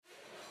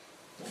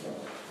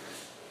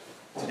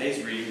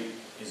Today's reading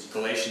is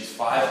Galatians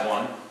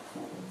 5:1,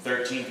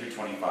 13 through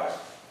 25.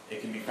 It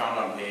can be found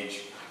on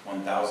page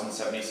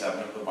 1077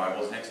 of the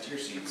Bibles next to your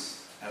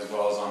seats, as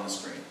well as on the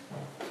screen.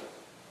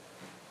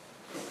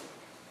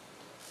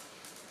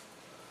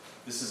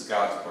 This is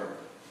God's word.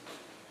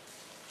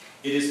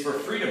 It is for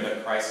freedom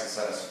that Christ has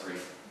set us free.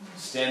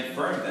 Stand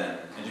firm then,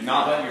 and do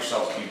not let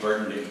yourselves be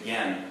burdened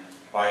again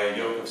by a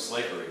yoke of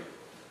slavery.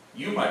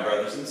 You, my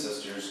brothers and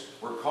sisters,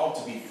 were called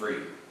to be free.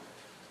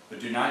 But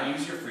do not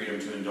use your freedom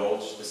to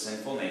indulge the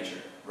sinful nature.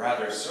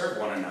 Rather, serve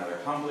one another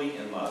humbly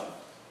in love.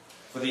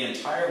 For the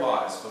entire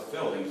law is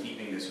fulfilled in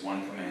keeping this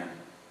one command: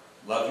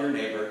 love your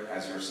neighbor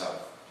as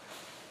yourself.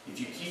 If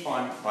you keep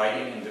on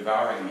biting and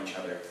devouring each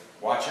other,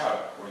 watch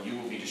out, or you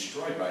will be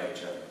destroyed by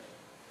each other.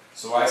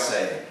 So I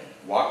say,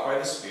 walk by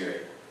the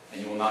Spirit,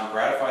 and you will not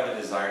gratify the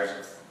desires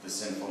of the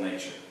sinful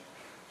nature.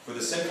 For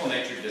the sinful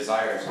nature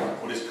desires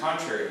what is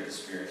contrary to the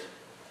Spirit,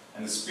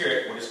 and the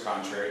Spirit what is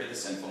contrary to the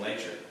sinful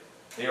nature.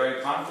 They are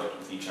in conflict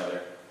with each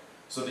other,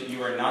 so that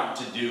you are not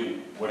to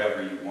do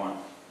whatever you want.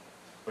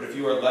 But if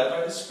you are led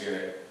by the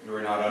Spirit, you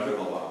are not under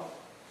the law.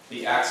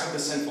 The acts of the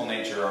sinful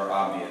nature are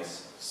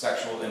obvious: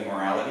 sexual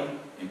immorality,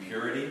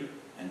 impurity,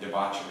 and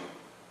debauchery,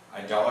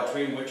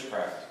 idolatry and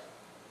witchcraft,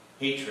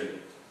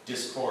 hatred,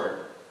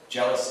 discord,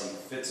 jealousy,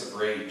 fits of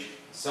rage,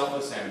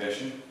 selfish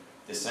ambition,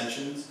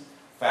 dissensions,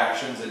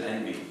 factions and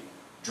envy,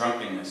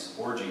 drunkenness,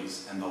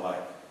 orgies, and the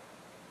like.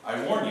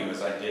 I warn you,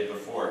 as I did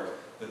before,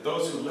 that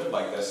those who live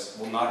like this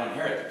will not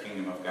inherit the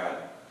kingdom of God.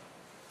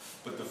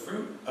 But the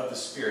fruit of the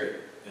Spirit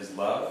is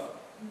love,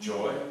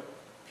 joy,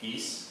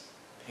 peace,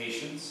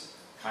 patience,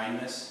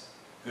 kindness,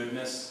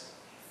 goodness,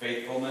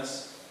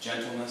 faithfulness,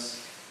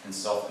 gentleness, and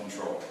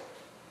self-control.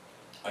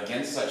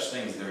 Against such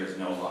things there is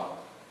no law.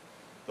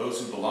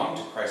 Those who belong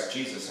to Christ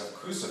Jesus have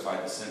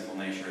crucified the sinful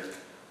nature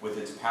with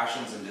its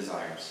passions and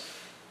desires.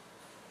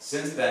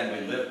 Since then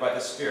we live by the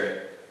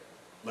Spirit,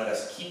 let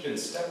us keep in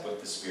step with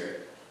the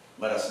Spirit.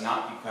 Let us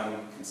not become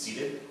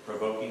conceited,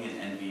 provoking, and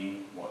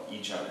envying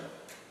each other.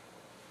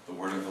 The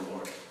word of the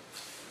Lord.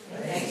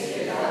 Thanks be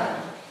to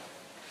God.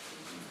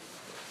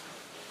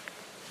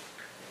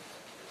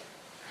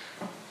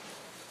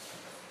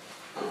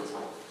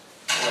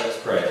 Let us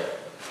pray.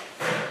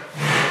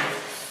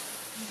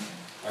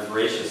 Our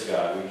gracious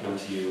God, we come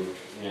to you,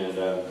 and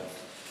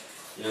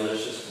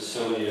there's just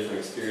so many different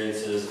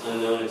experiences,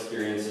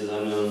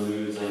 unknown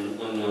moods,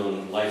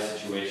 unknown life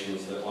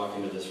situations that walk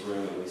into this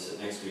room, and we sit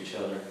next to each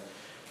other,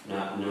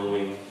 not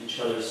knowing each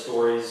other's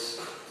stories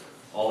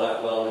all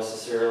that well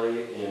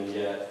necessarily, and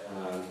yet,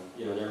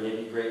 there may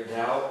be great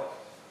doubt,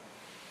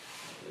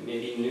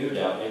 maybe new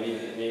doubt,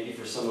 maybe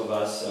for some of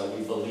us,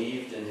 we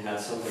believed and had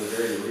something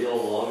very real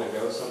long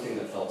ago, something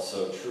that felt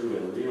so true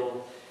and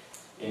real,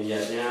 and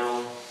yet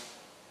now,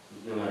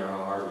 no matter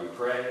how hard we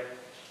pray,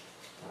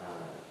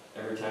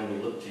 every time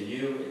we look to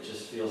you, it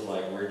just feels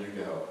like, where'd you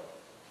go?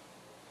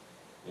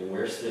 And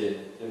where's the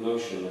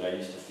emotion that I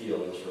used to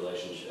feel in this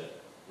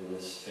relationship, in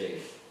this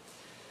faith?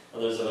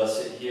 Others of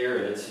us sit here,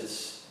 and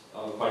it's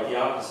quite the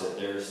opposite.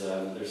 There's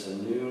a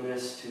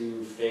newness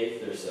to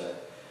faith. There's a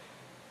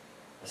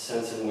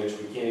sense in which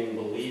we can't even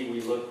believe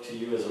we look to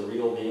you as a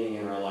real being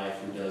in our life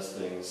who does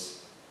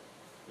things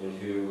and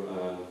who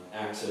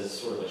acts as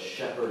sort of a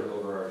shepherd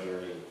over our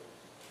journey.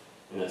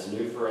 And that's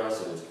new for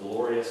us, and it's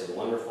glorious and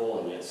wonderful,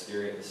 and yet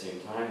scary at the same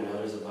time. And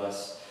others of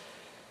us,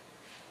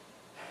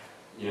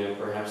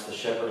 perhaps the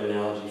shepherd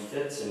analogy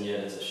fits, and yet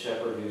it's a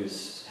shepherd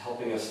who's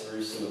helping us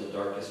through some of the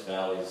darkest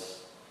valleys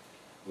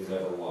we've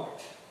ever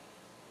walked.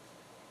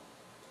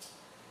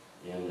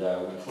 And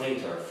we cling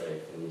to our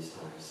faith in these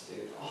times.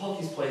 All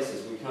these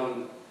places, we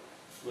come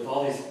with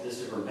all this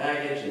different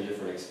baggage and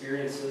different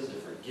experiences,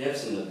 different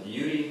gifts, and the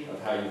beauty of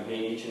how you've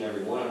made each and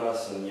every one of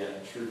us, and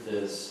yet the truth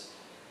is,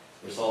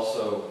 there's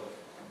also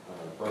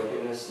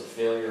brokenness, the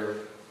failure.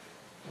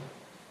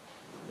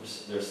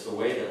 There's the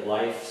way that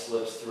life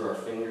slips through our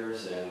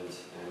fingers, and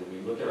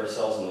we look at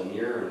ourselves in the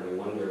mirror and we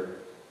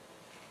wonder,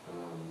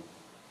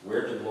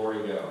 where did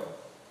glory go?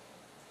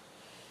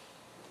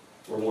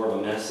 We're more of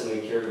a mess than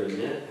we care to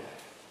admit.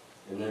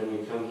 And then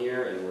we come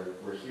here, and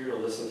we're here to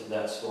listen to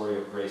that story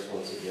of grace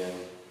once again,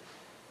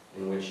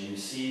 in which you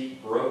see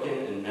broken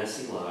and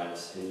messy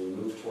lives, and you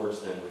move towards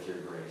them with your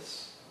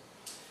grace.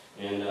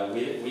 And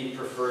we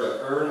prefer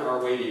to earn our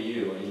way to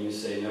you, and you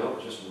say, no,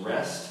 just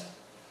rest,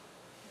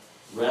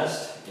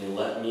 and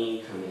let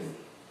me come in.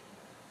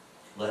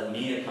 Let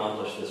me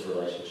accomplish this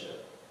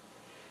relationship.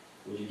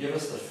 Would you give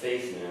us the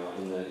faith now,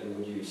 and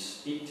would you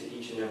speak to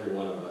each and every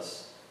one of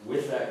us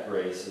with that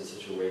grace in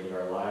such a way that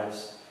our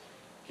lives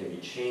can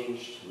be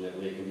changed, and that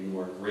they can be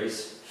more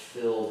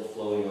grace-filled,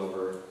 flowing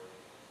over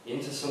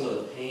into some of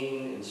the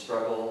pain and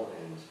struggle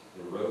and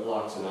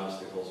roadblocks and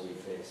obstacles we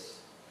face.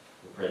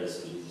 We pray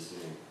this in Jesus'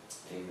 name.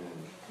 Amen.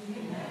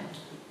 Amen.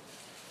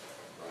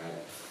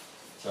 Right.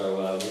 So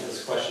we had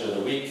this question of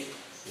the week.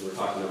 We were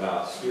talking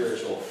about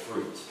spiritual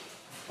fruit.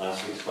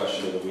 Last week's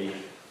question of the week.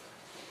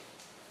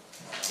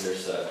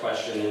 There's a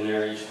question in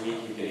there each week.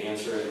 You can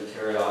answer it and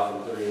tear it off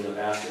and put it in the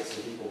basket.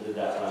 Some people did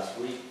that last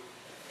week.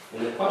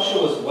 And the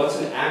question was, what's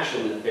an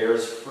action that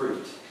bears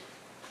fruit?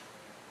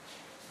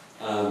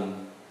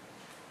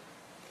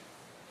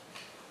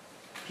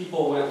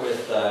 People went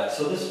with,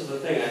 so this is the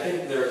thing, I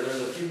think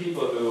there's a few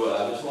people who,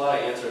 there's a lot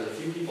of answers. A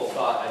few people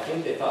thought, I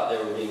think they thought they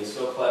were being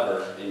so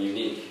clever and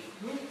unique.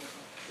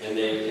 And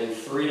and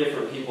 3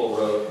 different people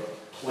wrote,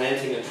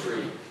 planting a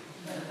tree.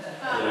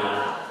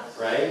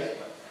 Right?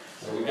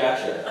 So we got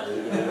you.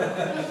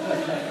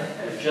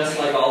 You're just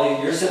like all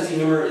these, your sense of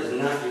humor is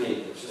not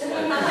unique. It's just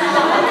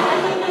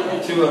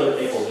like 2 other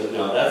people didn't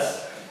know.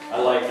 I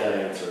like that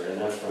answer,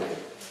 and that's funny.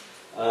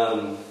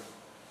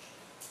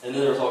 And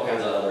then there's all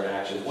kinds of other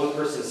actions. One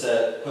person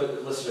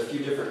listed a few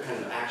different kinds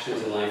of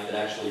actions in life that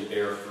actually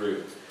bear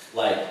fruit,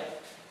 like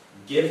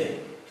giving.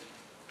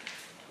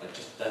 Like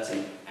that's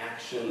an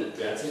action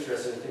that's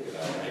interesting to think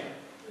about, right?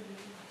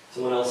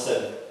 Someone else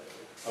said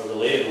a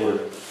related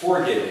word,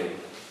 forgiving.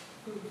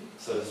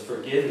 So is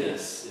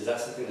forgiveness, is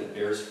that something that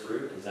bears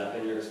fruit? Has that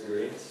been your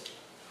experience?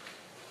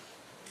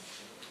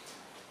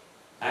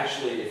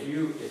 Actually,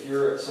 if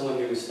you're someone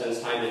who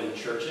spends time in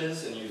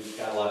churches and you've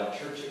got a lot of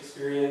church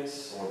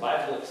experience or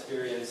Bible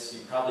experience, you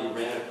probably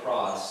ran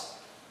across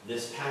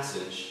this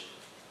passage.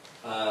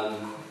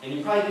 And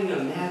you probably didn't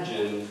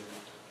imagine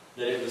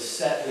that it was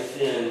set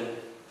within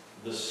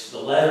the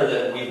letter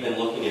that we've been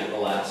looking at the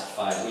last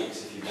 5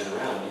 weeks, if you've been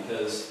around,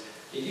 because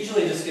it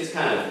usually just gets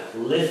kind of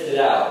lifted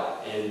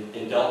out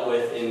and dealt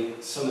with in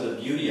some of the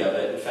beauty of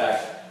it. In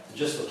fact,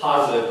 just the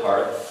positive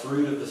part, the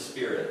fruit of the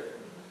Spirit.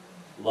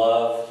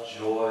 Love,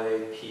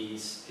 joy,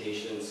 peace,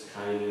 patience,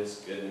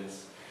 kindness,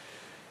 goodness.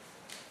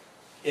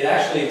 It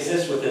actually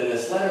exists within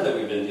this letter that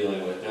we've been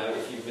dealing with. Now,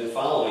 if you've been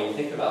following,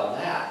 think about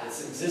that.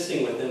 It's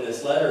existing within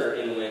this letter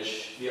in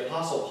which the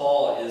Apostle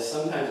Paul is,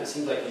 sometimes it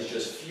seems like he's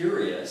just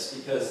furious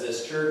because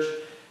this church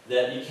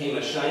that became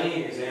a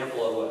shining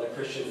example of what the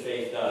Christian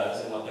faith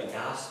does and what the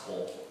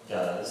gospel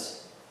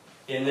does,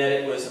 in that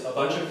it was a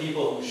bunch of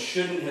people who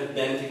shouldn't have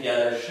been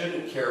together,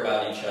 shouldn't care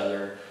about each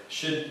other,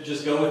 should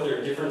just go with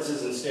their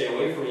differences and stay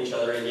away from each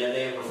other, and yet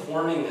they were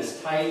forming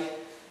this tight,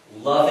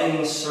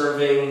 loving,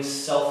 serving,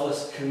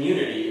 selfless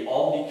community,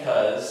 all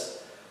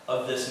because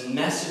of this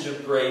message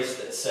of grace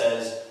that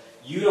says,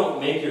 you don't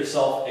make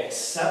yourself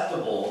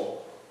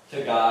acceptable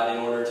to God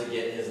in order to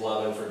get His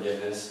love and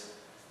forgiveness.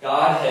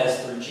 God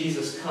has, through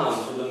Jesus come,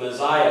 through the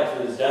Messiah,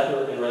 through His death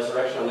and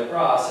resurrection on the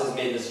cross, has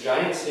made this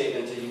giant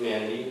statement to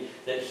humanity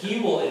that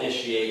He will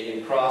initiate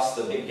and cross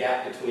the big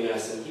gap between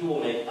us, and He will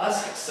make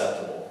us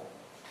acceptable.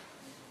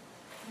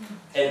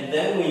 And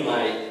then we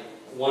might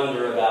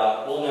wonder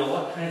about, well, now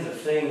what kinds of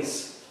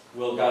things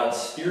will God's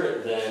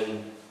Spirit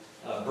then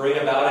bring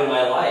about in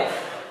my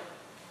life?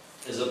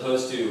 As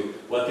opposed to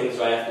what things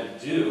do I have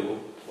to do,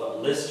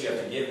 what list do you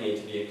have to give me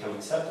to become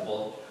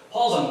acceptable?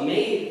 Paul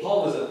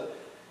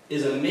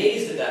is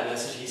amazed at that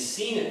message. He's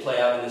seen it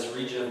play out in this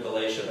region of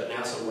Galatia, but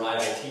now some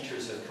rival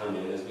teachers have come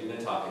in, as we've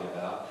been talking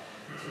about.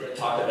 They're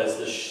talked about as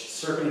the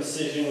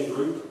circumcision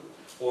group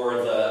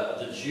or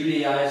the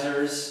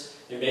Judaizers.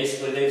 And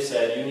basically they've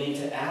said, you need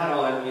to add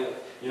on,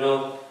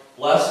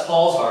 bless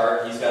Paul's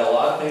heart. He's got a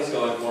lot of things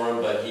going for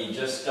him, but he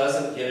just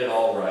doesn't get it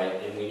all right.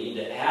 And we need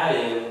to add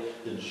in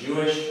the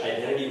Jewish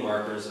identity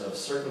markers of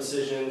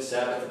circumcision,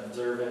 Sabbath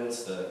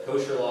observance, the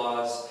kosher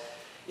laws,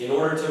 in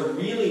order to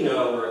really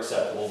know we're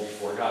acceptable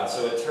before God.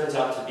 So it turns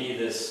out to be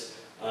this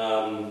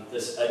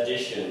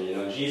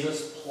addition,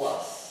 Jesus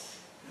plus.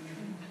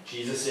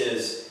 Jesus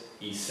is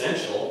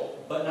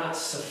essential, but not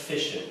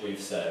sufficient, we've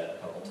said a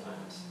couple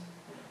times.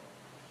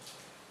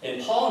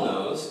 And Paul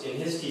knows, in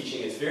his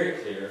teaching, it's very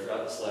clear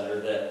throughout this letter,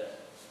 that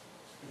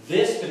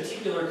this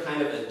particular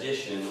kind of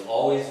addition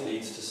always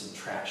leads to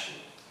subtraction.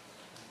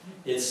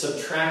 It's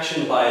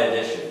subtraction by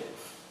addition.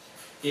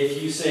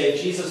 If you say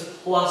Jesus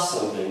plus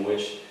something,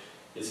 which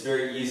it's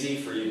very easy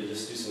for you to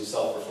just do some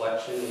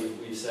self-reflection,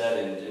 we've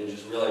said, and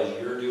just realize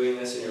you're doing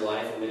this in your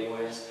life in many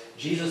ways.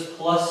 Jesus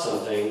plus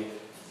something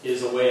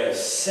is a way of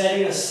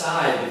setting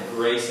aside the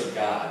grace of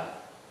God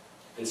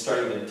and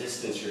starting to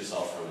distance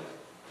yourself from it.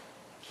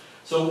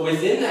 So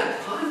within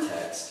that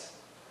context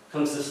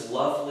comes this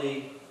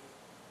lovely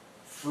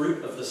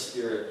fruit of the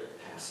Spirit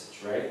passage,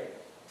 right?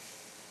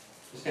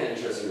 It's kind of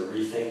interesting to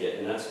rethink it,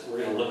 and we're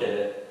going to look at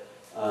it.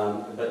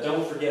 But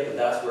don't forget that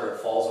that's where it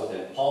falls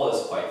within. Paul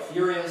is quite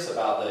furious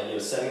about the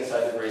setting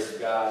aside the grace of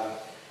God,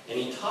 and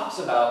he talks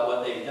about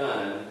what they've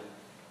done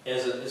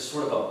as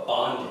sort of a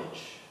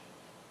bondage.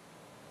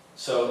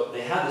 So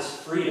they had this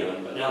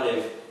freedom, but now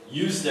they've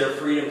used their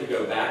freedom to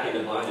go back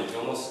into bondage.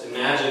 Almost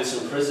imagine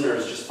some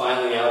prisoners just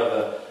filing out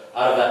of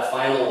that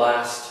final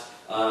last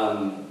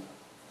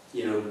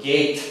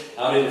gate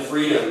out into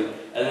freedom,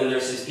 and then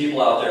there's these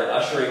people out there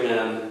ushering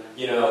them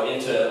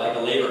into like a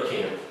labor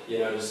camp.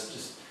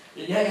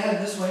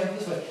 This way.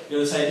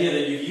 This idea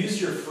that you've used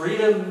your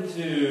freedom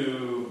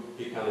to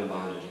become in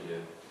bondage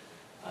again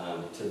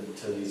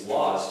to these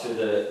laws, to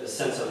the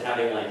sense of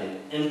having like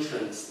an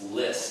entrance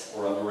list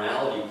or a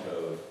morality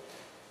code.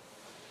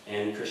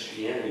 And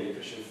Christianity, the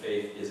Christian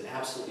faith, is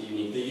absolutely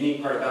unique. The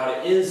unique part about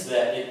it is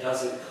that it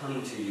doesn't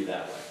come to you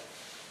that way.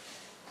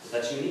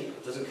 That's unique.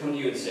 It doesn't come to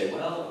you and say,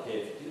 well, okay,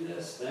 if you do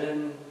this, this,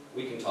 then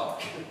we can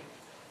talk.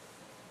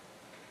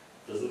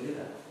 Doesn't do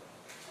that.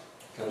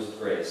 Comes with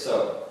grace.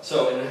 So,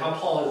 and how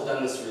Paul has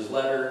done this through his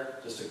letter,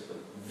 just a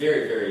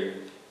very, very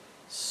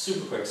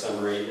super quick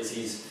summary, is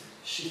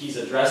he's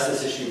addressed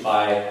this issue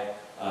by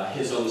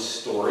his own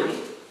story.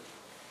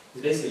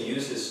 He basically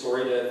used his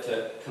story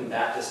to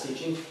combat this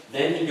teaching.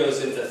 Then he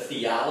goes into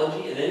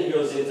theology, and then he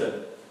goes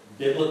into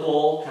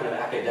biblical kind of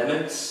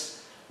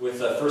academics with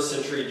the first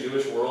century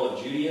Jewish world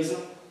of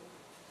Judaism.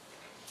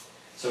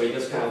 So he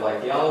does kind of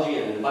like theology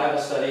and then Bible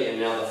study, and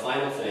now the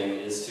final thing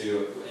is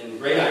to, and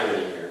great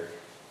irony here,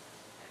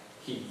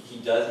 he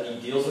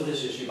deals with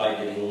this issue by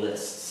giving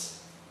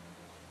lists.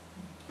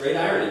 Great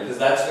irony, because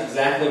that's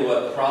exactly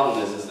what the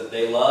problem is that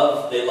they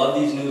love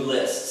these new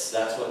lists.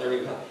 That's what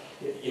they're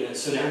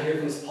so now here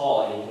comes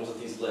Paul, and he comes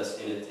with these lists,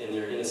 and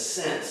they're, in a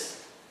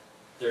sense,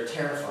 they're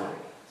terrifying.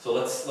 So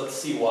let's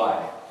see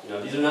why.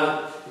 These are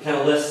not the kind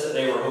of lists that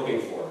they were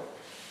hoping for.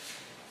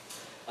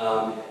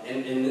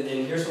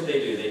 And here's what they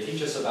do. They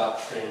teach us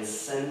about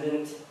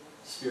transcendent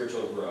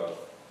spiritual growth.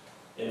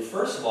 And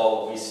first of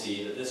all, what we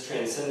see that this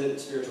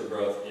transcendent spiritual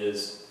growth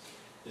is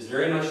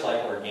very much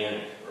like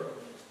organic growth.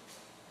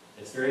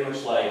 It's very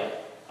much like,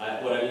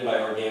 what I mean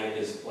by organic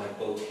is like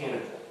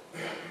botanical.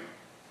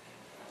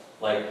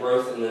 Like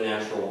growth in the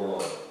natural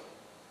world.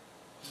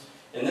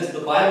 And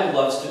the Bible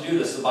loves to do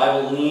this. The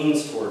Bible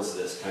leans towards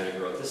this kind of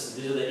growth.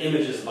 These are the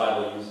images the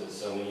Bible uses.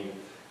 So when you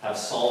have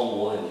Psalm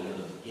 1,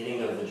 the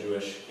beginning of the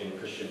Jewish and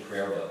Christian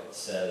prayer book, it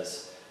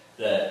says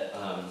that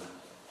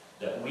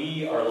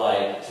we are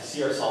like, to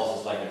see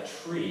ourselves as like a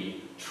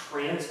tree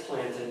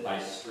transplanted by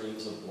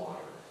streams of water.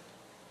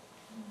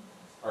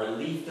 Our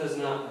leaf does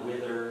not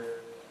wither.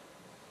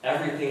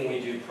 Everything we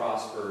do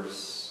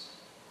prospers.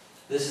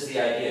 This is the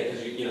idea,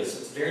 because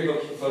it's very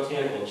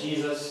botanical.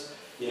 Jesus,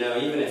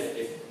 even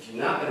if you've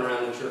not been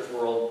around the church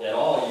world at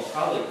all, you've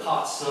probably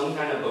caught some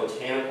kind of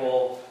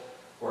botanical,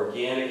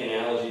 organic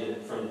analogy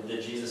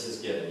that Jesus has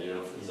given.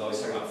 He's always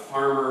talking about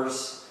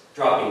farmers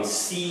dropping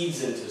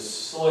seeds into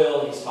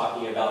soil. He's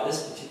talking about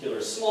this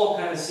particular small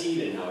kind of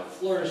seed and how it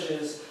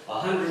flourishes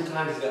 100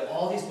 times. He's got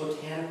all these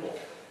botanical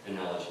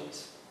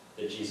analogies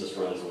that Jesus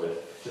runs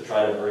with to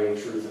try to bring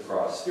truth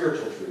across,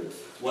 spiritual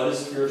truth. What is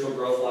spiritual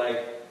growth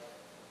like?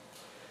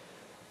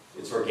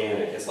 It's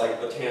organic. It's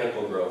like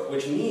botanical growth,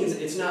 which means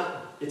it's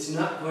not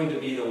going to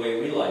be the way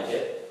we like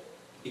it,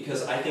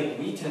 because I think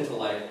we tend to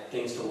like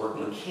things to work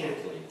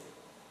mechanically.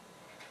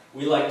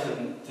 We like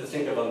to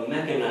think of a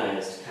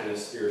mechanized kind of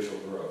spiritual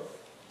growth.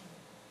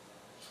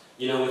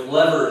 With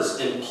levers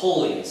and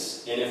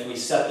pulleys, and if we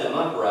set them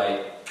up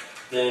right,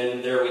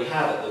 then there we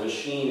have it. The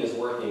machine is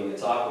working,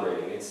 it's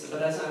operating. But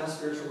that's not how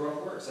spiritual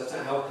growth works. That's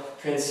not how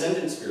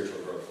transcendent spiritual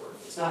growth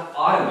works. It's not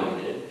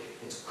automated,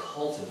 it's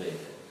cultivated.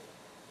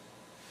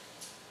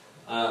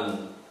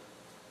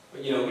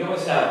 We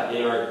always have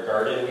in our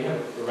garden, we have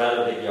a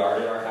rather big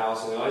yard at our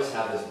house, and we always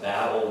have this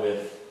battle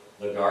with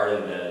the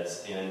garden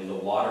beds and the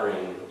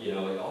watering.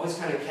 It always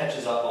kind of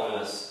catches up on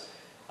us,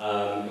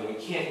 and we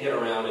can't get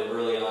around it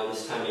early on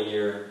this time of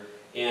year.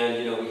 And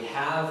we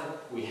have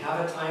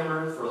a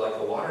timer for like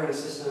the watering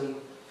system,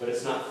 but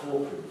it's not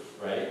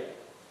foolproof, right?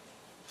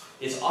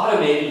 It's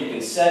automated. You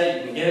can set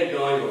it, you can get it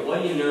going, but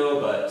what do you know?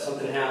 But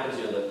something happens.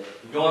 You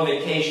go on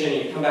vacation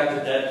and you come back to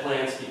dead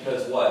plants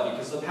because what?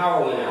 Because the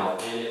power went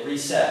out and it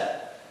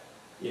reset.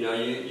 You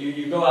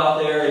go out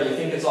there and you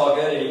think it's all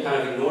good and you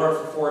kind of ignore it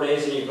for 4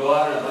 days and you go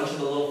out and a bunch of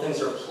the little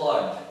things are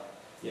plugged.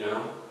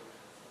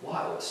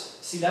 Wow.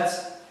 See,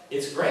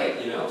 it's great.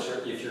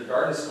 If your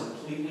garden's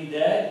completely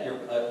dead,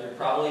 you're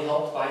probably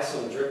helped by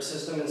some drip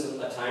system and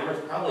a timer.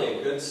 It's probably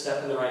a good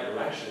step in the right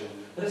direction,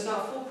 but it's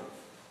not foolproof.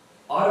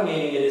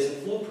 Automating it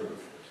isn't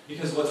foolproof,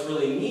 because what's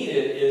really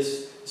needed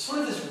is sort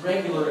of this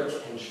regular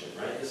attention,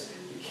 right? This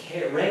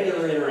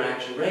regular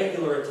interaction,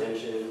 regular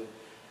attention.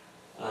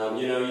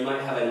 You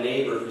might have a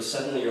neighbor who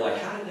suddenly you're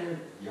like, how did their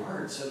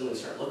yard suddenly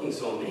start looking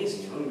so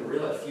amazing? You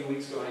realize a few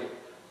weeks ago,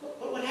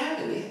 what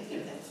happened? They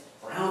had that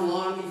brown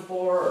lawn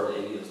before, or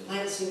those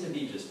plants seem to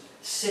be just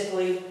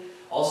sickly.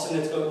 All of a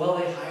sudden it's going, well,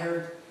 they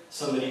hired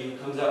somebody who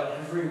comes out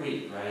every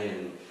week, right,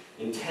 and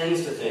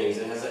intends to things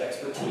and has the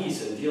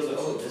expertise and deals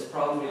with, this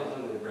problem,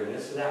 I'm going to bring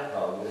this to that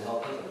problem, I'm going to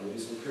help you, I'm going to do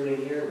some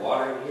pruning here,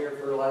 watering here,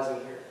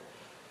 fertilizing here.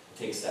 It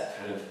takes that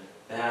kind of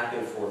back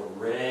and forth,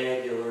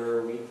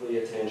 regular, weekly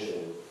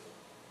attention.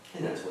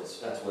 And that's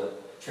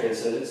what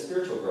transcendent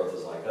spiritual growth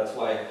is like. That's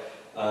why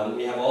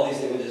we have all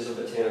these images of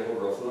botanical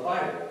growth in the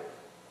Bible.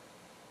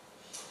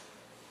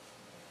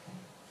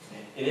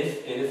 And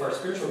if our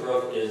spiritual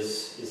growth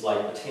is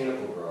like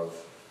botanical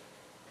growth,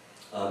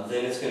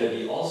 then it's going to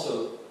be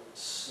also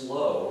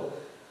slow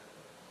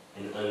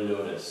and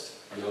unnoticed.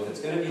 If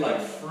it's going to be like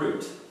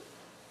fruit,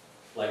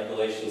 like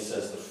Galatians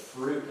says, the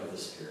fruit of the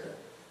Spirit,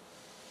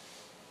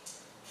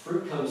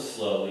 fruit comes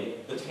slowly.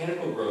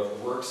 Botanical growth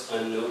works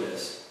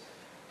unnoticed.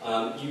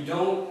 You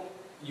don't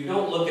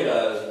look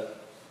at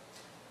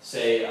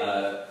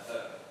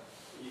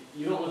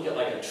you don't look at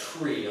like a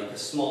tree, like a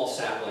small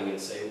sapling, and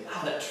say,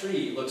 wow, that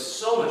tree looks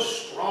so much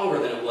stronger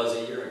than it was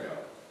a year ago.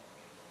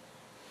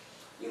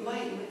 You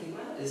might think,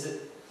 well, Is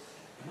it,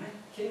 am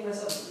I kidding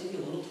myself? Maybe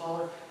a little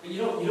taller? But you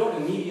don't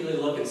immediately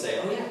look and say,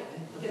 oh yeah,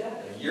 look at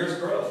that. A year's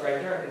growth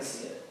right there, I can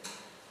see it.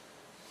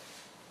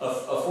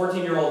 A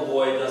 14-year-old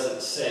boy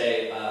doesn't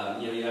say,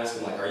 you ask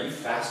him, like, are you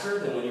faster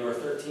than when you were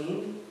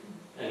 13?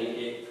 And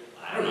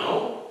I don't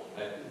know.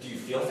 Do you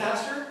feel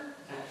faster?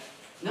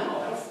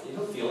 No, you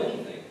don't feel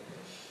anything.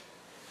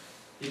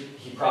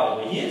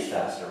 He is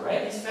faster,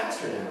 right? He's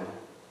faster now.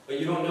 But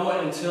you don't know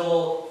it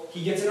until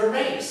he gets in a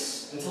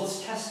race, until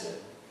it's tested.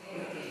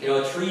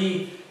 A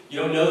tree, you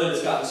don't know that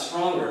it's gotten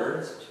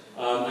stronger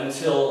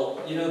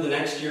until, the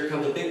next year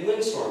comes a big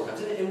windstorm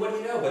comes in, and what do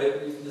you know?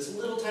 But this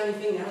little tiny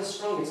thing now is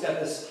strong. It's got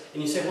this,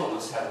 and you say, well, it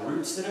must have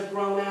roots that have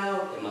grown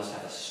out. It must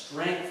have a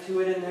strength to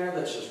it in there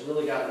that's just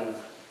really gotten,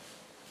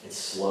 it's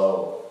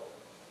slow.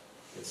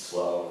 It's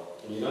slow.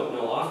 And you don't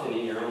know often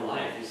in your own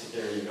life. You sit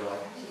there and you go like,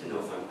 I don't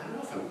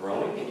know if I'm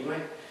growing. And you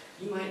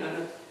might not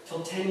know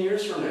till 10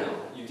 years from now.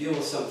 You deal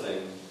with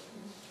something.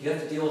 You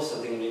have to deal with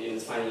something and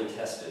it's finally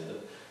tested.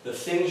 The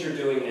things you're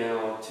doing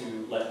now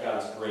to let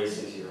God's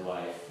grace into your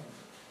life.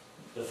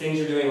 The things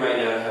you're doing right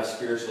now to have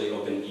spiritually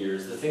open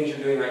ears. The things you're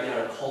doing right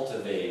now to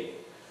cultivate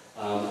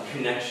a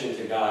connection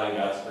to God and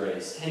God's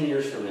grace. 10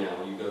 years from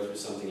now, you go through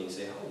something and you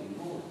say, holy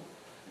moly,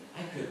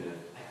 I couldn't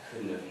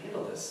have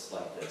handled this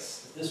like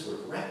this. If this were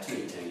correct to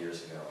me 10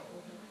 years ago.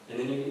 And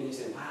then you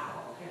say,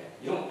 wow, okay.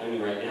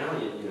 Right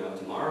now,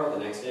 tomorrow,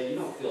 the next day, you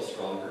don't feel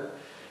stronger.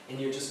 And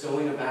you're just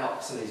going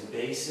about some of these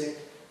basic,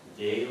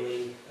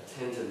 daily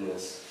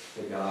attentiveness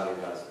to God and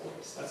God's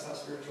voice. That's how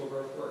spiritual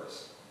growth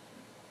works.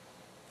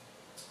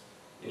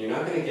 And you're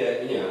not going to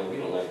get, we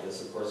don't like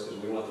this, of course,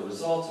 because we want the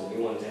results and we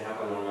want it to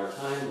happen on our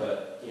time,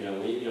 but,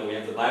 we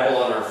have the Bible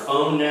on our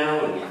phone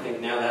now, and we think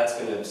now that's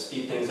going to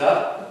speed things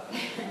up,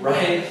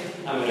 right?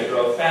 I'm going to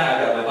grow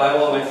fat, I've got my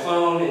Bible on my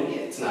phone, and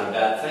it's not a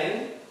bad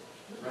thing,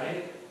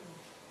 right?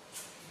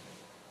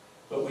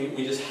 But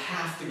we just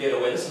have to get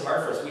away, this is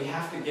hard for us, we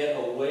have to get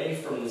away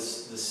from the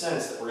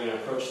sense that we're going to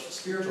approach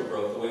spiritual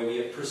growth the way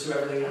we pursue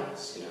everything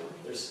else,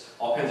 There's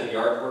all kinds of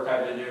yard work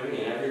I've been doing,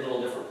 and every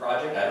little different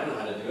project, I don't know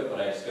how to do it,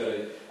 but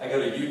I go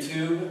to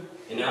YouTube,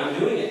 and now I'm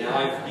doing it. Now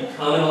I've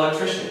become an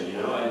electrician,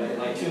 in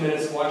like 2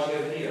 minutes watching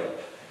a video.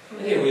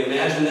 Anyway, we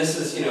imagine this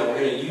is, we're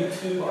going to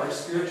YouTube our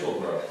spiritual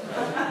growth,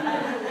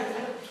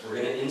 right? We're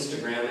going to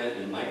Instagram it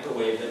and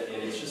microwave it,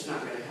 and it's just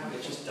not going to happen.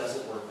 It just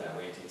doesn't work that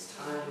way. It takes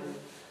time.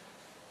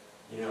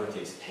 It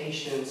takes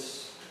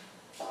patience,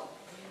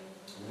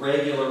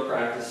 regular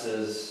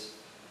practices,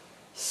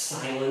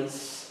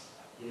 silence,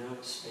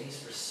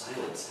 space for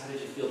silence. How did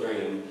you feel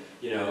during,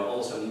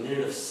 almost a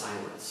minute of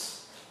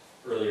silence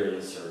earlier in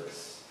the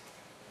service?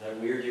 Did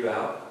that weird you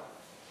out?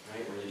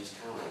 Right? Where you're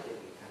just kind of like getting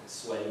kind of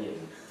sweaty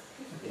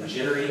and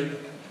jittery?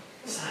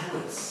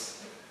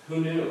 Silence.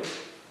 Who knew?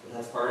 But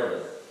that's part of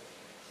it.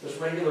 There's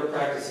regular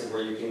practices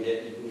where you can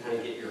kind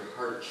of get your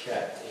heart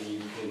checked and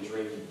you can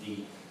drink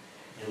deep.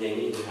 And they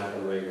need to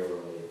happen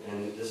regularly.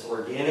 And this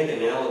organic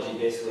analogy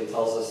basically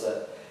tells us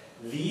that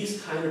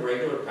these kind of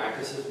regular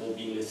practices will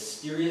be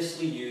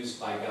mysteriously used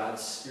by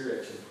God's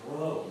Spirit to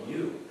grow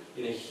you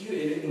in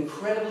an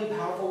incredibly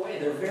powerful way.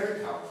 They're very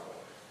powerful.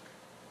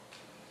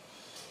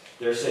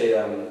 There's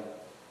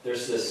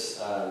this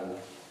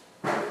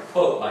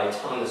quote by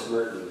Thomas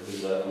Merton,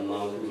 who's a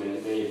monk who many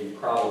of you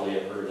probably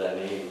have heard that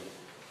name,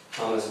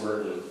 Thomas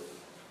Merton.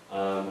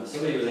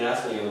 Somebody was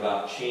asking him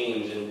about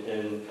change,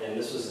 and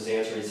this was his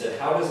answer. He said,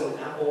 how does an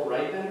apple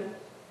ripen?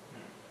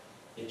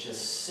 It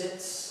just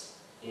sits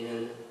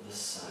in the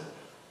sun.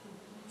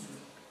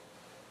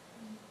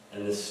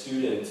 And this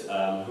student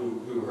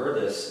who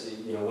heard this,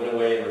 went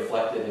away and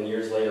reflected, and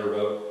years later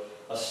wrote,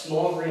 a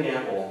small green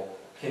apple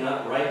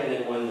cannot ripen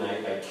in one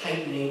night by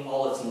tightening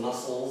all its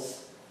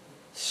muscles,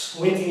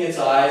 squinting its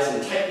eyes,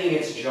 and tightening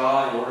its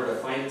jaw in order to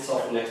find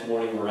itself the next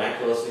morning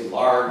miraculously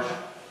large,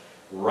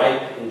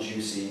 ripe and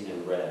juicy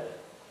and red.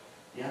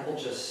 The apple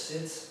just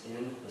sits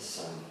in the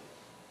sun.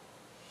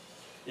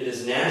 It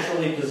is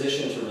naturally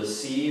positioned to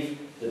receive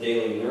the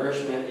daily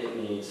nourishment it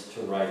needs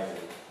to ripen.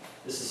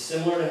 This is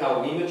similar to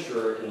how we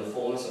mature in the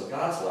fullness of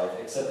God's life,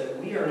 except that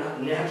we are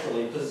not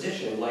naturally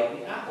positioned like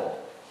the apple.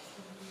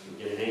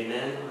 You get an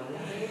amen on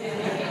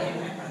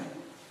that?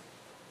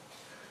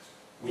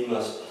 We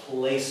must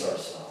place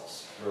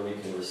ourselves where we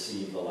can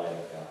receive the light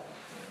of God.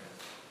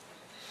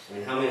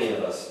 How many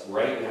of us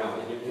right now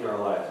in our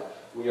life,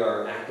 we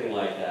are acting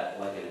like that,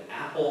 like an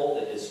apple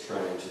that is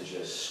trying to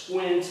just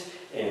squint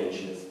and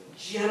just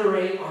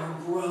generate our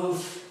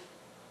growth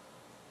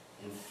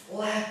and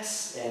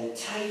flex and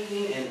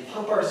tighten and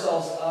pump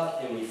ourselves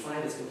up, and we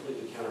find it's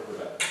completely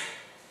counterproductive.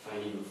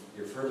 Find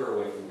you're further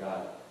away from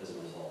God as a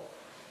result.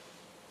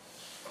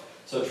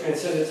 So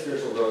transcendent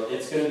spiritual growth,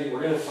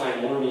 we're going to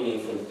find more meaning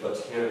from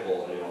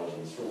botanical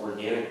analogies, from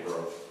organic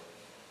growth,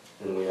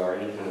 than we are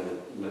any kind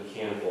of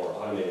mechanical or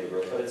automated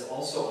growth, but it's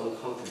also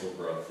uncomfortable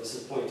growth. This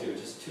is point 2,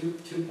 just two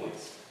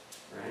points,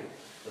 right?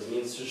 Doesn't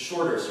mean it's just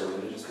shorter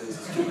sermon, it just means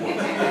it's 2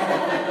 points.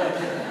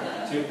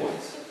 2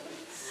 points.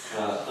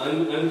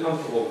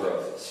 Uncomfortable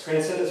growth.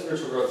 Transcendent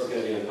spiritual growth is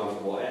going to be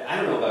uncomfortable. I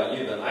don't know about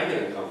you, but I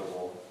get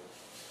uncomfortable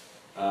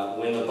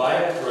when the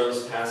Bible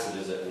throws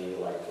passages at me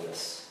like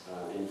this,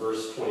 in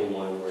verse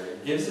 21, where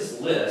it gives this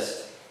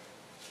list,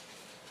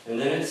 and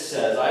then it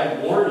says, I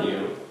warn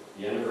you,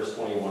 the end of verse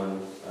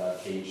 21,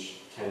 page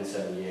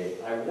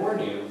 1078, I warn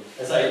you,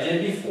 as I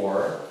did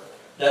before,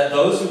 that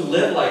those who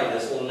live like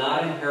this will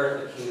not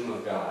inherit the kingdom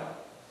of God.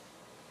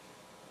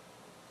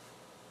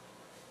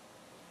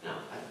 Now,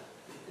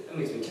 that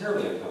makes me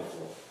terribly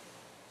uncomfortable.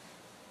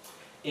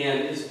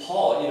 And is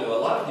Paul, a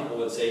lot of people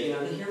would say,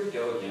 here we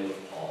go again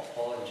with Paul.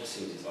 Paul, it just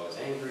seems he's always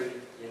angry,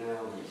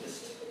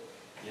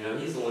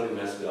 he's the one who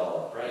messed it all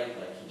up, right?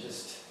 Like, he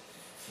just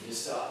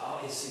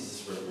always sees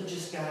this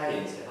religious guy,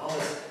 and he's got all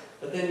this.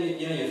 But then,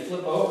 you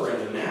flip over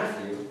into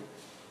Matthew,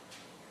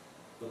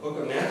 the book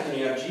of Matthew,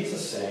 and you have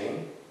Jesus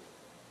saying,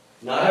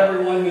 not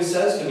everyone who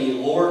says to me,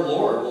 Lord,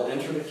 Lord, will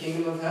enter the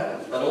kingdom of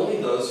heaven, but only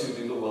those who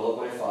do the will of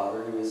my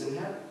Father who is in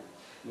heaven.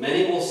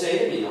 Many will say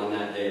to me on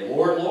that day,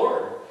 Lord,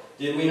 Lord,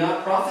 did we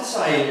not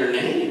prophesy in your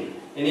name?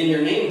 And in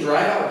your name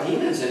drive out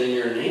demons, and in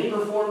your name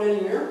perform many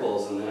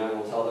miracles? And then I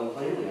will tell them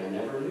plainly, I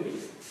never knew you.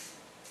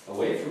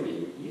 Away from me,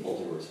 you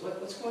evildoers.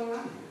 What's going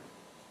on here?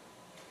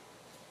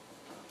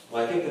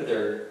 Well, I think that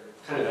they're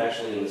kind of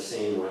actually in the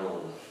same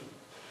realm.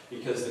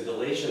 Because the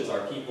Galatians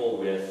are people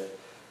with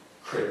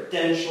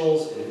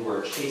credentials and who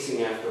are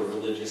chasing after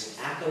religious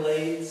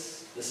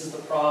accolades. This is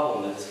the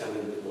problem that has come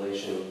into the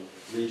Galatian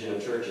region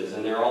of churches.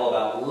 And they're all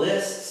about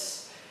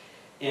lists.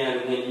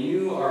 And when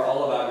you are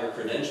all about your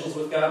credentials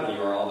with God, when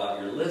you are all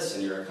about your lists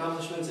and your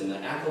accomplishments and the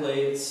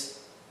accolades,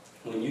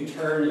 when you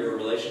turn your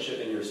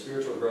relationship and your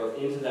spiritual growth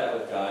into that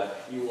with God,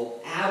 you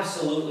will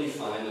absolutely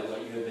find that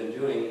what you have been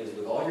doing is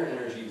with all your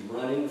energy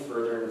running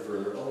further and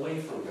further away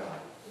from God.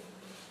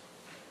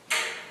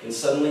 And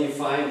suddenly you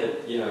find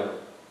that,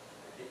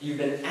 you've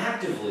been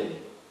actively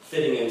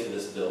fitting into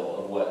this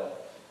bill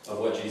of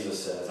what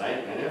Jesus says.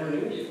 I never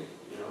knew you.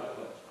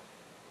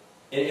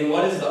 And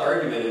what is the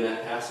argument in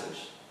that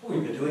passage? Well,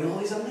 we've been doing all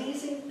these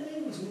amazing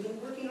things. We've been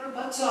working our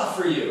butts off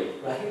for you,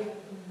 right?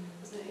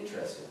 Isn't that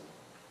interesting?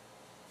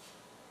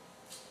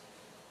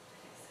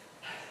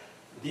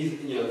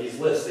 These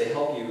lists, they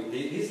help you.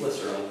 These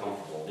lists are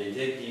uncomfortable. They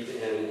dig deep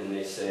in and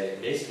they say,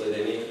 basically,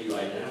 they make you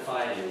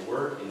identify and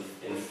work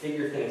and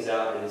figure things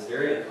out, and it's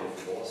very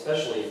uncomfortable,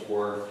 especially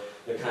for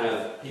the kind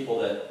of people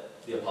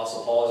that the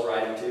Apostle Paul is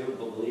writing to.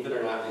 But believe it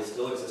or not, they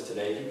still exist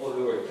today. People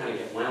who are kind of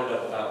get wound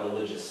up about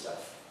religious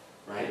stuff,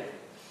 right?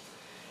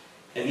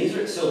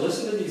 And so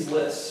listen to these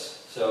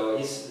lists. So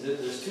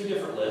there's two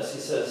different lists.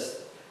 He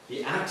says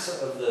the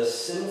acts of the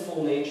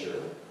sinful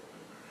nature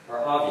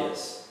are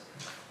obvious.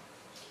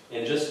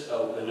 And just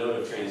a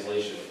note of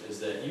translation is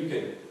that you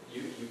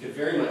could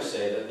very much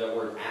say that the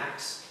word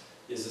acts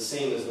is the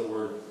same as the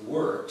word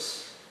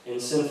works,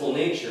 and sinful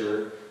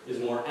nature is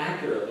more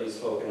accurately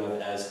spoken of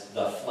as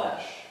the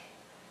flesh.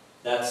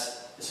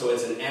 So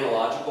it's an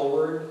analogical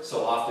word,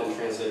 so often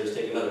translators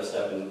take another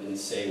step and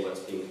say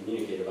what's being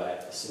communicated by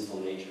it, the sinful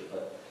nature.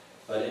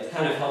 But it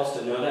kind of helps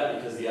to know that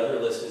because the other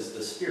list is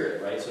the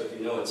spirit, right? So if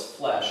you know it's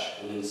flesh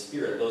and then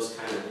spirit, those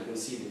you can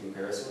see the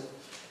comparison.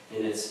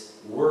 And it's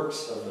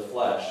works of the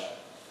flesh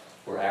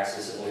or acts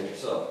of sinful nature.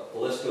 So the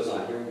list goes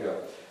on. Here we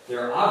go. There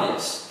are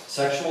obvious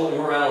sexual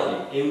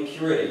immorality,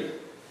 impurity,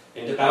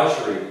 and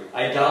debauchery,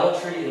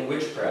 idolatry and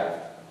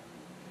witchcraft,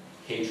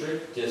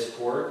 hatred,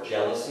 discord,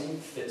 jealousy,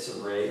 fits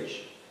of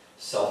rage,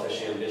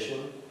 selfish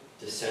ambition,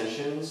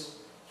 dissensions,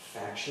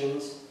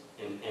 factions,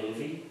 and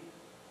envy,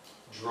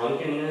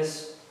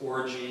 drunkenness,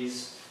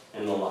 orgies,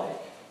 and the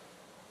like.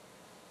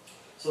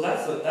 So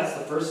that's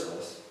the first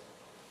list.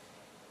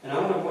 And I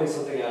want to point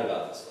something out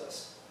about this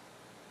list.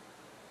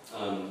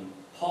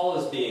 Paul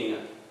is being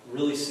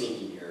really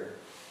sneaky here,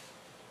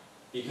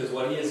 because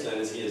what he has done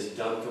is he has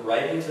dumped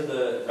right into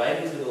the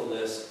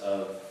list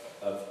of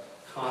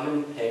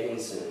common pagan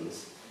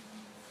sins,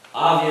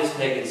 obvious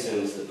pagan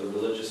sins that the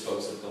religious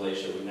folks of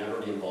Galatia would never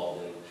be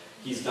involved in.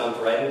 He's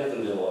dumped right into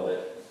the middle of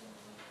it,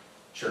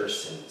 church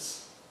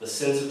sins, the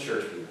sins of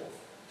church people.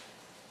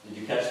 Did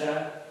you catch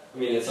that? I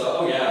mean, it's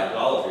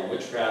idolatry,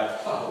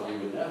 witchcraft. Oh, we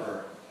would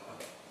never.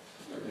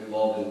 We're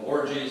involved in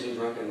orgies and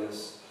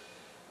drunkenness.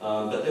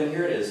 But then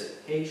here it is: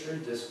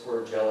 hatred,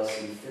 discord,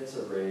 jealousy, fits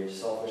of rage,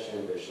 selfish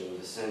ambition,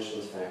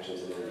 dissensions,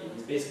 factions, and envy.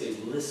 He's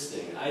basically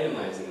listing,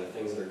 itemizing the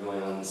things that are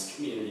going on in this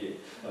community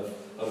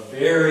of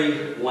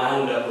very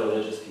wound-up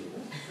religious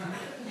people.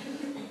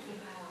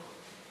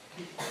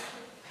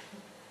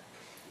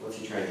 What's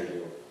he trying to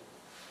do?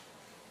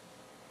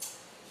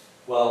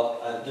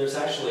 Well, there's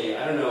actually,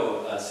 I don't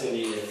know,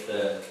 Cindy, if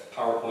the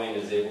PowerPoint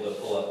is able to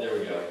pull up. There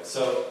we go.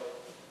 So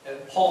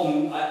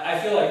Paul, I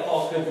feel like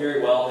Paul could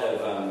very well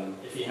have,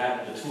 if he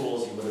had the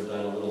tools, he would have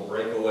done a little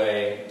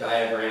breakaway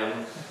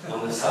diagram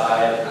on the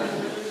side.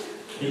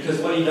 Because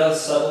what he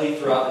does subtly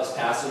throughout this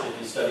passage, if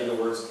you study the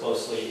words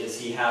closely, is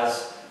he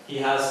has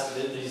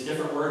these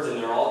different words, and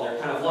they're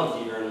kind of lumped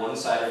either on one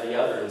side or the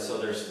other. And so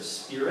there's the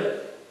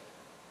Spirit,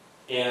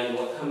 and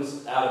what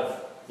comes out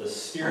of the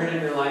Spirit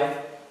in your life,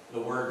 the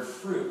word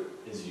fruit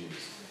is used.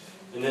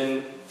 And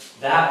then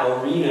that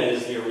arena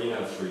is the arena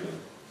of freedom.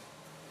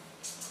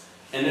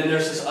 And then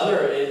there's this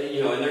other,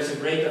 and there's a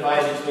great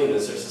divide between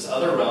this. There's this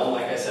other realm,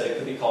 like I said, it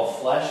could be called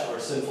flesh or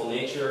sinful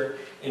nature.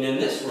 And in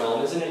this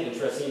realm, isn't it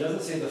interesting? He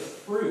doesn't say the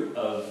fruit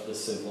of the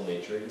sinful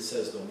nature. He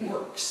says the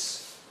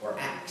works, or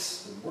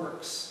acts, the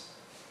works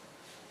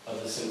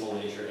of the sinful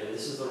nature. And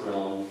this is the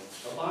realm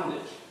of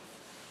bondage.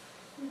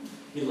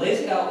 He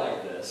lays it out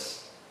like this.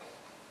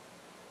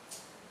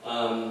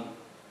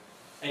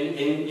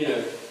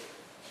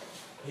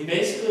 He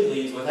basically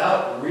leaves,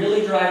 without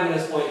really driving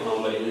this point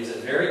home, but he leaves it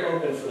very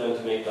open for them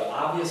to make the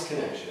obvious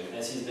connection,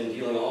 as he's been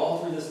dealing all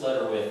through this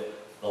letter with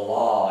the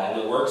law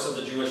and the works of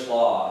the Jewish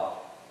law.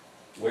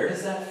 Where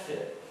does that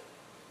fit?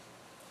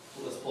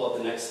 Well, let's pull up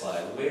the next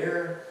slide.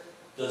 Where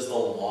does the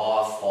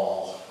law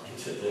fall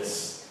into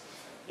this,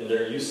 in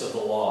their use of the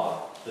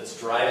law, that's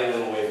driving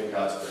them away from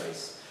God's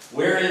grace?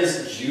 Where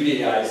is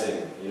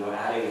Judaizing,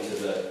 adding to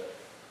the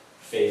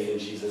faith in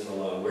Jesus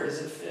alone? Where does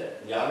it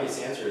fit? The obvious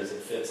answer is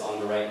it fits on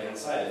the right-hand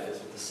side. It fits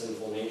with the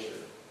sinful nature.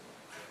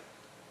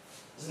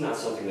 This is not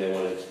something they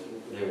want to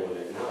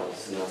acknowledge.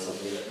 This is not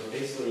something that, but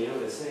basically,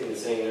 it's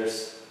saying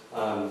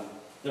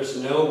there's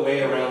no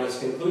way around this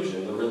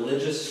conclusion. The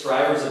religious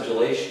scribers of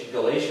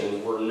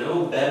Galatians were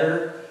no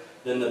better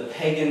than the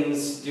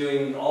pagans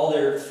doing all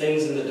their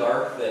things in the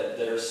dark that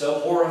are so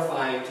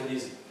horrifying to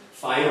these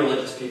fine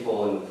religious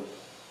people. And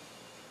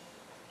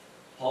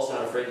Paul's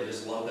not afraid to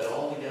just lump it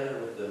all together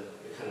with the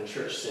kind of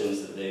church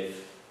sins that they've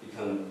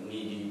become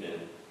knee-deep in.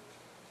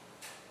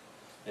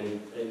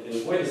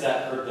 And boy, does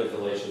that hurt the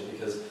Galatians,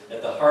 because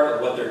at the heart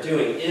of what they're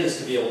doing is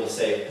to be able to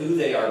say who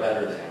they are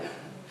better than.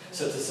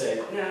 So to say,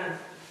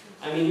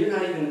 you're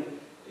not even,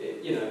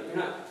 you're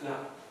not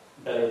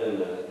better than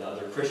the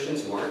other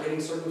Christians who aren't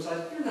getting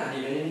circumcised. You're not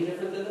even any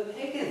different than the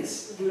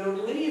pagans who don't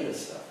do any of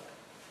this stuff.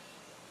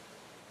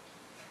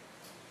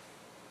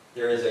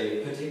 There is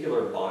a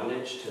particular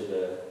bondage to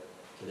the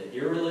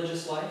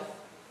irreligious life.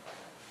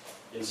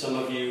 And some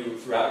of you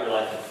throughout your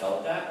life have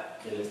felt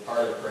that, and it's part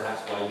of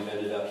perhaps why you've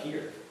ended up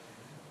here.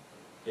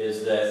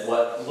 Is that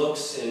what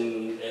looks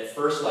at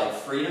first like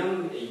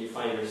freedom, you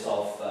find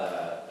yourself,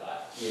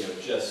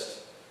 just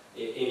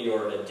in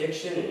your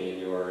addiction and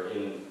in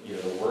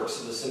the works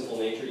of the sinful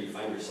nature, you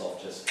find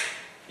yourself just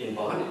in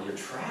bondage. You're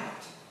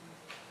trapped.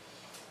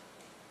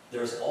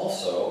 There's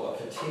also a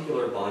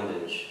particular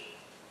bondage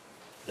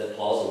that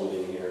Paul's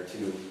alluding here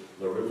to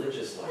the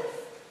religious life.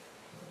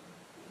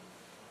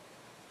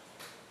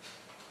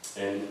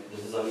 And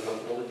this is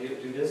uncomfortable to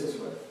do business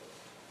with.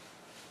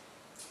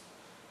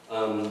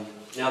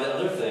 Now the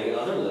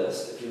other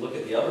list, if you look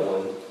at the other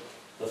one,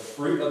 the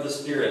fruit of the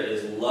Spirit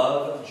is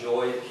love,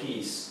 joy,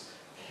 peace,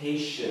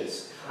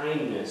 patience,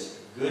 kindness,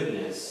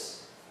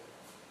 goodness,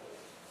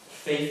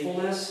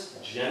 faithfulness,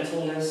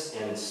 gentleness,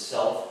 and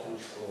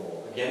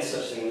self-control. Against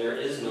such thing there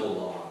is no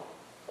law.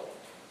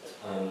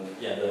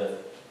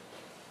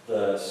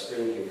 The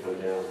screen can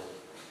come down.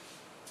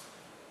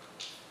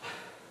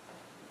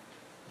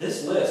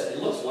 This list,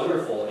 it looks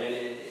wonderful, and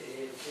it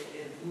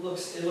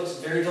looks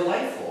very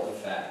delightful,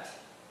 in fact.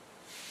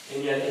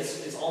 And yet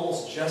it's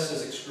almost just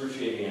as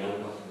excruciating and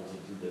uncomfortable to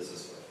do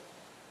business with.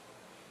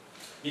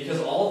 Because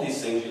all of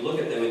these things, you look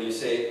at them and you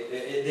say,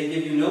 they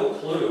give you no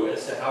clue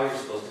as to how you're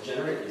supposed to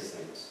generate these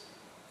things.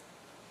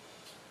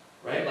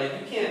 Right? Like,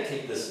 you can't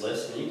take this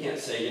list and you can't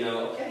say,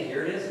 okay,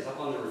 here it is, it's up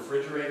on the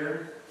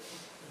refrigerator.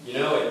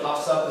 It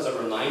pops up as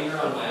a reminder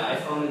on my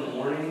iPhone in the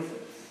morning.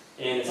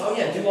 And it's,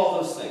 do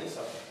all those things.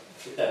 Okay,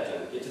 get that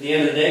done. Get to the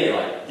end of the day, you're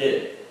like,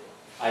 did it.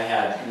 I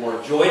had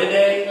more joy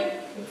today.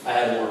 I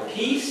had more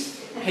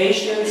peace,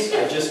 patience.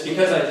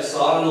 Because I just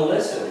saw it on the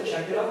list and I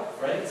checked it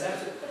off, right?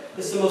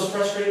 It's the most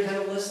frustrating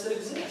kind of list that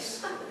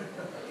exists.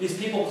 These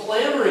people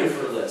clamoring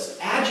for lists,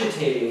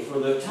 agitating for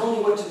tell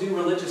me what to do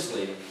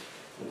religiously.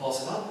 And Paul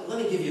says, let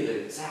me give you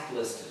the exact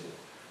list to do.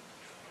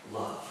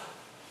 Love.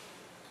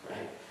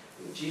 Right?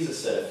 And Jesus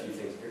said a few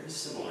things very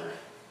similar.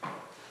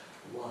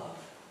 Love.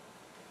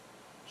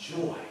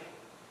 Joy.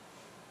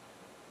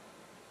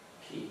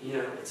 Peace.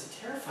 It's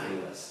a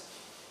terrifying list.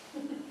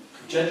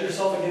 Judge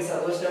yourself against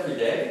that list every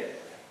day.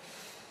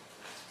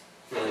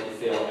 Feel like you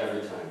fail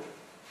every time.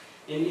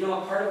 And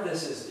part of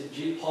this is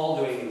Paul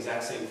doing the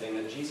exact same thing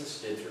that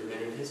Jesus did through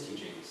many of his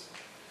teachings.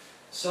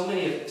 So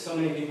many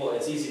people,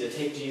 it's easy to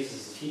take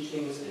Jesus'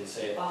 teachings and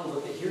say,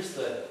 look, here's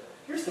the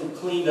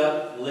cleaned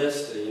up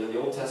list. The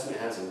Old Testament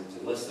had some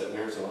lists that we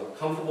aren't so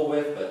comfortable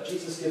with, but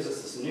Jesus gives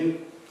us this new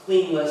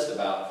clean list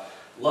about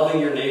loving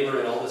your neighbor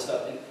and all this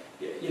stuff. And,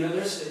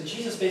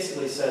 Jesus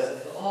basically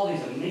says all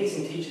these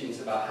amazing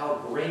teachings about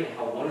how great and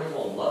how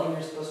wonderful and loving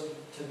you're supposed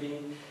to be.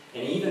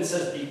 And he even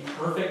says, be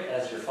perfect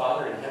as your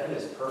Father in heaven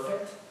is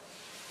perfect.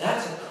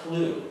 That's a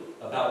clue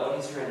about what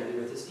he's trying to do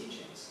with his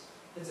teachings.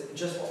 It's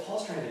just what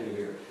Paul's trying to do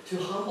here. To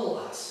humble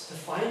us, to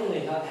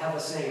finally have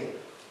us saying,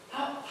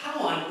 how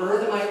on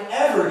earth am I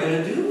ever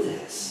going to do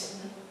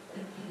this?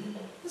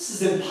 This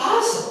is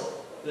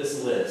impossible,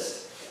 this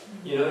list.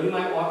 You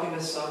might walk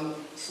into some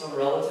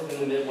relative in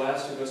the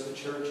Midwest who goes to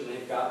church and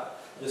they've got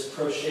this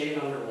crocheted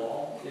on their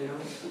wall,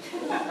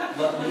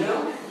 But,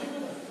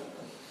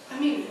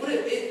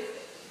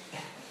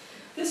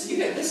 This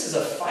is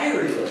a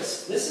fiery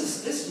list.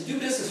 This you do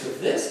business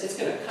with this, it's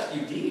going to cut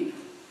you deep,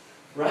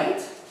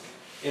 right?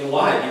 And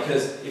why?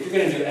 Because if you're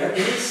going to do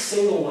every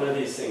single one of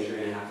these things, you're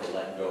going to have to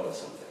let go of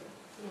something.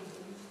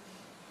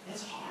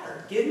 It's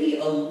hard. Give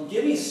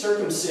me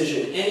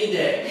circumcision any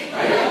day,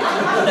 right?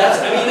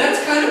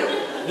 That's kind of,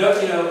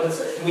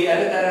 can we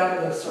edit that out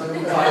of the sort of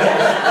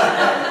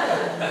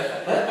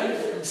podcast?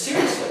 But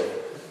seriously,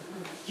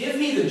 give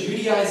me the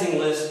Judaizing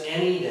list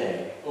any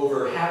day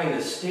over having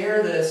to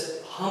stare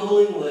this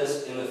humbling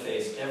list in the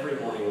face every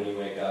morning when you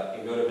wake up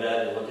and go to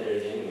bed and look at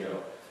it again and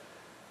go,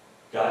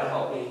 God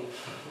help me.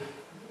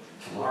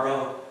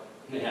 Tomorrow,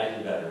 may I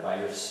do better by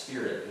your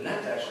Spirit. And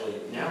that's actually,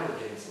 now we're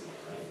getting somewhere,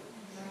 right?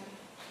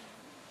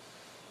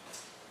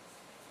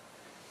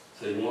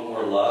 So you want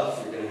more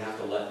love, you're going to have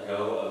to let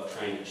go of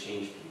trying to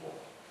change people.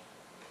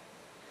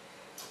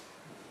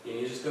 And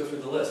you just go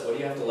through the list. What do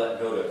you have to let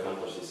go to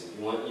accomplish these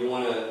things? You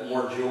want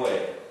more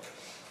joy.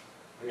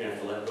 You're going to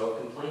have to let go of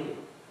complaining.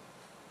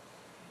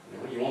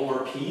 You want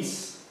more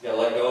peace? You've got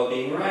to let go of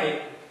being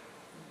right.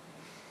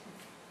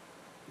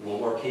 You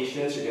want more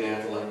patience? You're going to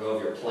have to let go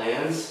of your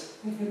plans.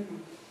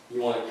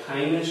 You want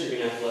kindness? You're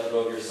going to have to let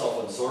go of your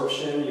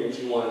self-absorption.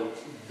 You want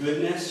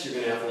goodness? You're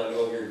going to have to let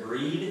go of your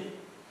greed.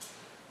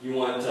 You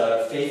want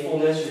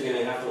faithfulness? You're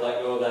going to have to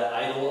let go of that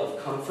idol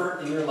of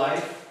comfort in your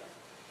life.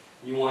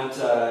 You want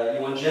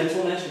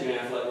gentleness? You're going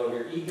to have to let go of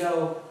your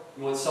ego.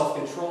 You want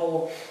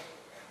self-control?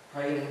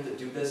 Probably going to have to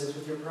do business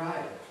with your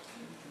pride.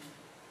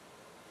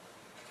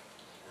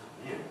 Oh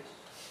man,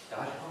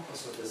 God help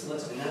us with this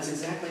list. And that's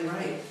exactly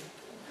right.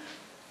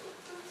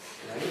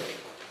 Right?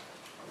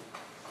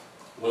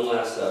 One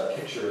last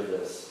picture of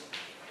this.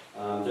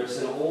 There's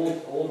an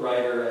old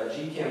writer,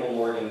 G. Campbell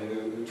Morgan,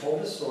 who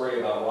told this story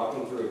about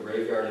walking through a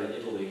graveyard in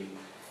Italy,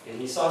 and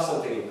he saw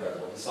something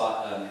incredible. He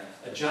saw a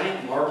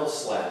giant marble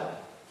slab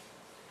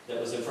that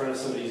was in front of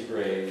somebody's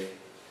grave,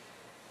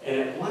 and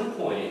at one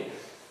point,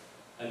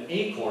 an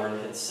acorn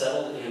had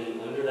settled in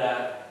under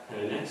that,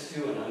 kind of next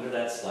to and under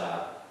that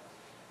slab,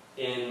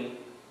 and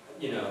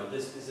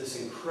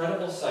this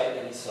incredible sight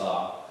that he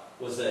saw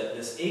was that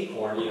this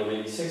acorn,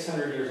 maybe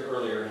 600 years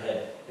earlier,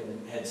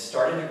 had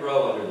started to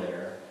grow under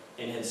there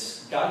and had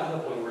gotten to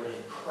the point where it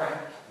had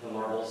cracked the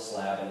marble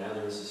slab, and now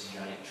there was this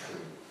giant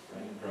tree,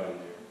 right, growing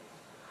there.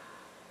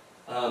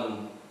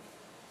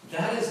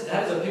 That is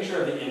a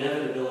picture of the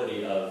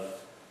inevitability of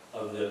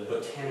the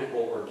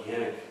botanical,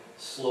 organic,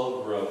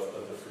 slow growth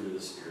of the fruit of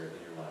the Spirit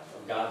in your life,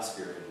 of God's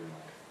Spirit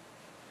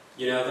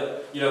in your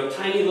life.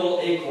 Tiny little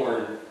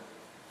acorn,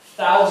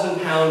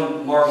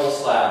 1,000-pound marble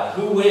slab.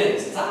 Who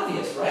wins? It's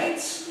obvious, right?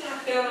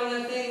 Snap down on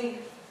that thing.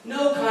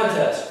 No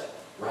contest.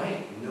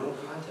 Right? No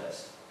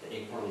contest. The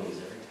acorn wins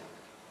every time.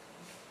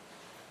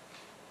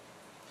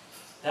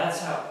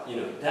 That's how,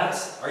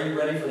 are you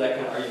ready for that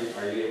kind of,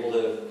 are you able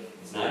to,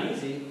 it's not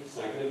easy. It's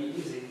not going to be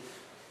easy.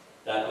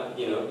 That, are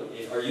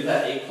you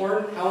that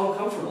acorn? How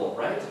uncomfortable,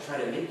 right? To try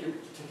to to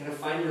kind of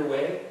find your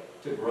way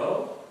to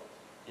grow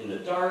in the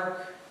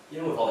dark,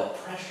 with all that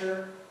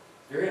pressure.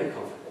 Very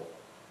uncomfortable.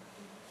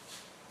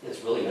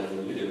 It's really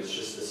nothing you do. It's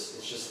just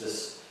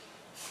this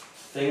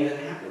thing that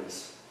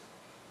happens.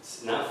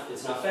 It's not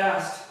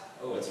fast.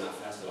 Oh, it's not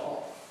fast at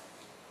all.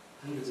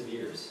 Hundreds of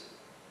years.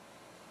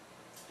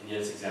 And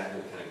yet it's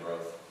exactly the kind of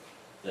growth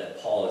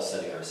that Paul is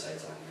setting our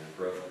sights on here.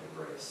 Growth and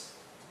grace.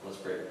 Let's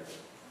pray together.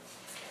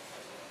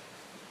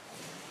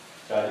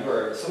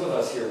 God, some of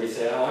us here, we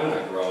say, oh, I'm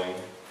not growing.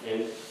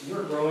 And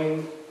you're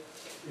growing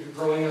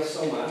us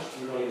so much,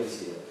 we don't even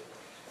see it.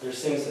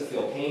 There's things that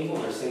feel painful,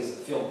 and there's things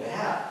that feel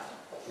bad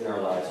in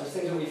our lives. There's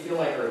things that we feel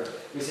like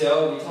we say,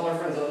 we tell our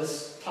friends,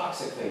 this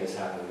toxic thing is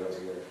happening over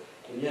here.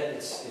 And yet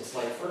it's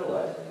like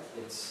fertilizer.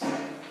 It's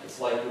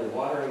like you're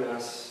watering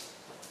us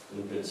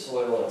in good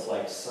soil. It's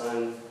like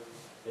sun.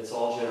 It's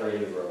all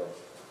generating growth.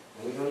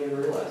 And we don't even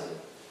realize it.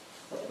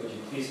 Would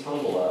you please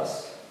humble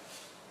us?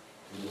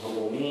 Would you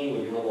humble me?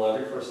 Would you humble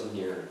every person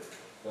here?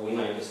 That we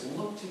might just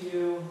look to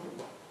you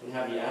and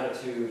have the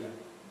attitude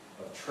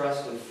of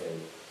trust and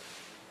faith.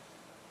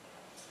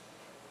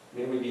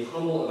 May we be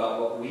humble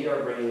about what we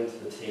are bringing to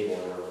the table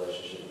in our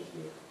relationship with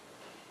you.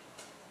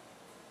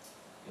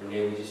 And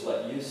may we just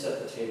let you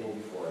set the table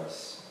before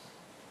us.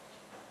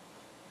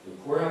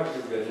 And pour out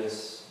your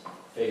goodness,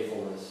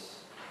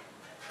 faithfulness,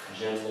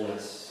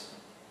 gentleness.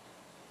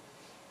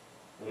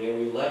 And may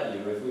we let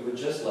you, if we would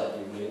just let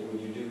you,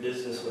 would you do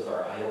business with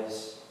our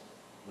idols,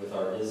 with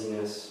our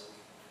busyness,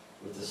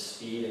 with the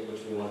speed at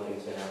which we want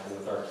things to happen,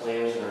 with our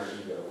plans and our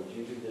ego. Would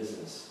you do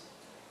business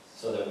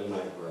so that we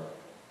might grow?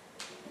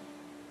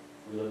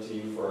 We look to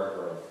you for our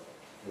growth.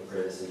 We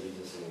pray this in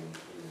Jesus' name.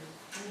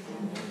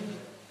 Amen.